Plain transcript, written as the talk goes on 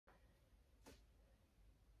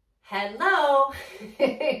Hello,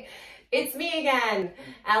 it's me again,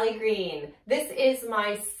 Allie Green. This is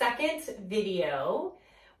my second video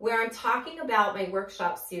where I'm talking about my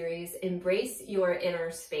workshop series, Embrace Your Inner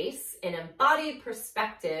Space, an embodied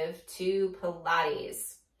perspective to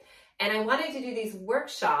Pilates. And I wanted to do these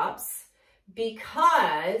workshops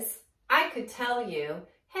because I could tell you,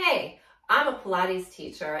 hey, I'm a Pilates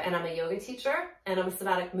teacher and I'm a yoga teacher and I'm a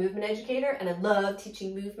somatic movement educator and I love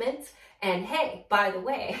teaching movement. And hey, by the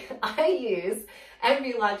way, I use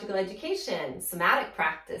embryological education, somatic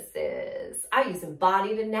practices. I use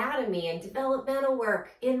embodied anatomy and developmental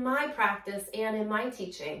work in my practice and in my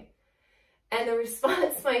teaching. And the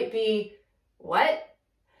response might be, what?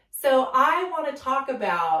 So I want to talk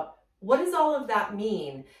about what does all of that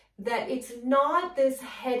mean? That it's not this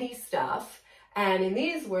heady stuff. And in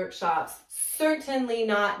these workshops, certainly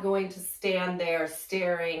not going to stand there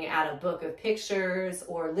staring at a book of pictures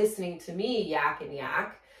or listening to me yak and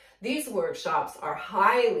yak. These workshops are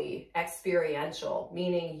highly experiential,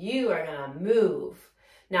 meaning you are going to move.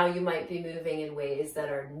 Now, you might be moving in ways that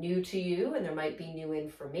are new to you, and there might be new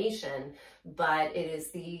information, but it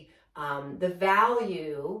is the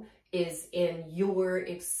value is in your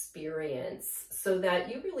experience so that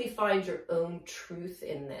you really find your own truth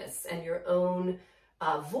in this and your own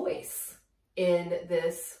voice in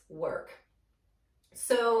this work.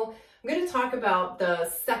 So I'm going to talk about the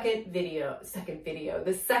second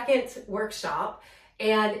workshop,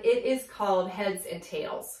 and it is called Heads and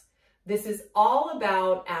Tails. This is all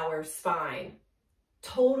about our spine.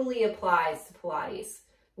 Totally applies to Pilates.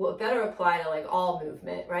 Well, it better apply to like all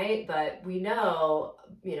movement, right? But we know,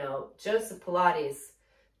 Joseph Pilates,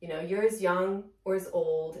 you're as young or as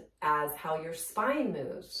old as how your spine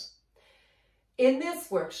moves. In this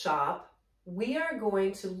workshop, we are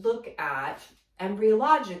going to look at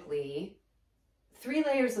embryologically 3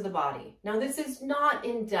 layers of the body. Now, this is not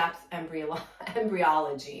in-depth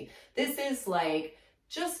embryology. This is like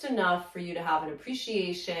just enough for you to have an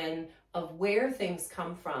appreciation of where things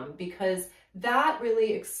come from, because that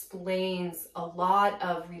really explains a lot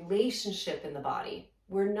of relationship in the body.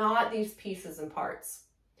 We're not these pieces and parts.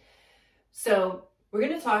 So we're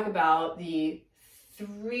going to talk about the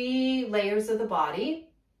 3 layers of the body,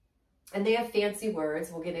 and they have fancy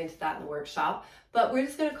words. We'll get into that in the workshop, but we're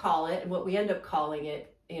just going to call it, and what we end up calling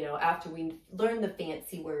it, after we learn the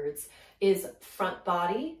fancy words, is front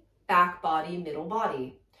body, back body, middle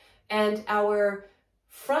body. And our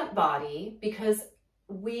front body, because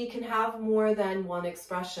we can have more than one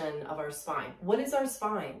expression of our spine. What is our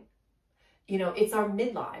spine? It's our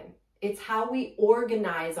midline. It's how we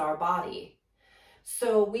organize our body.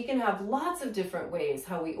 So we can have lots of different ways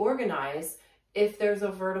how we organize if there's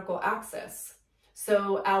a vertical axis.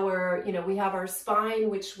 So we have our spine,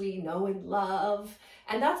 which we know and love,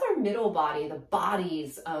 and that's our middle body, the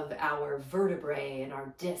bodies of our vertebrae and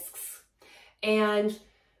our discs. And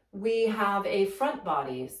we have a front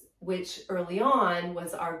body, which early on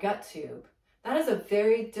was our gut tube. That is a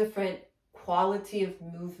very different quality of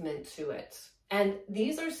movement to it. And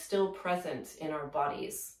these are still present in our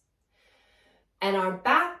bodies. And our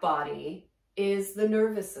back body is the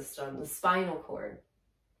nervous system, the spinal cord.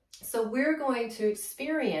 So we're going to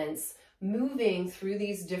experience moving through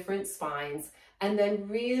these different spines and then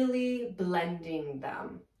really blending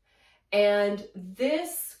them. And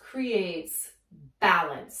this creates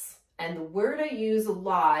balance. And the word I use a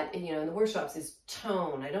lot, in the workshops is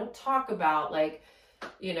tone. I don't talk about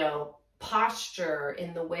posture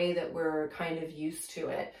in the way that we're kind of used to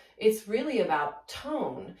it. It's really about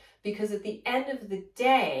tone, because at the end of the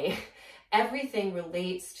day, everything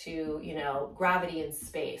relates to, gravity and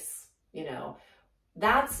space.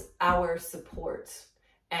 That's our support.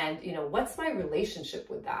 And, what's my relationship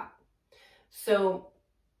with that? So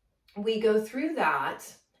we go through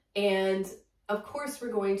that, and of course,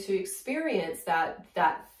 we're going to experience that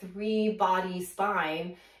 3-body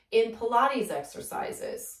spine in Pilates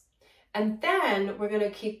exercises. And then we're going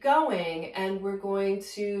to keep going, and we're going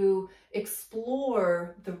to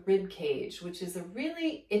explore the rib cage, which is a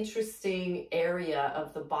really interesting area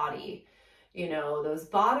of the body. Those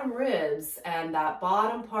bottom ribs and that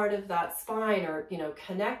bottom part of that spine are,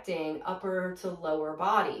 connecting upper to lower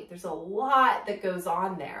body. There's a lot that goes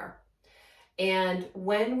on there. And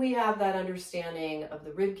when we have that understanding of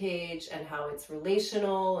the rib cage and how it's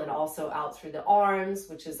relational and also out through the arms,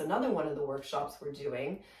 which is another one of the workshops we're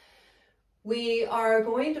doing, we are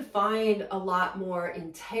going to find a lot more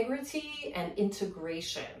integrity and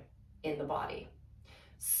integration in the body.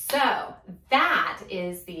 So that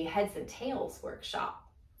is the Heads and Tails workshop.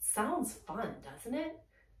 Sounds fun, doesn't it?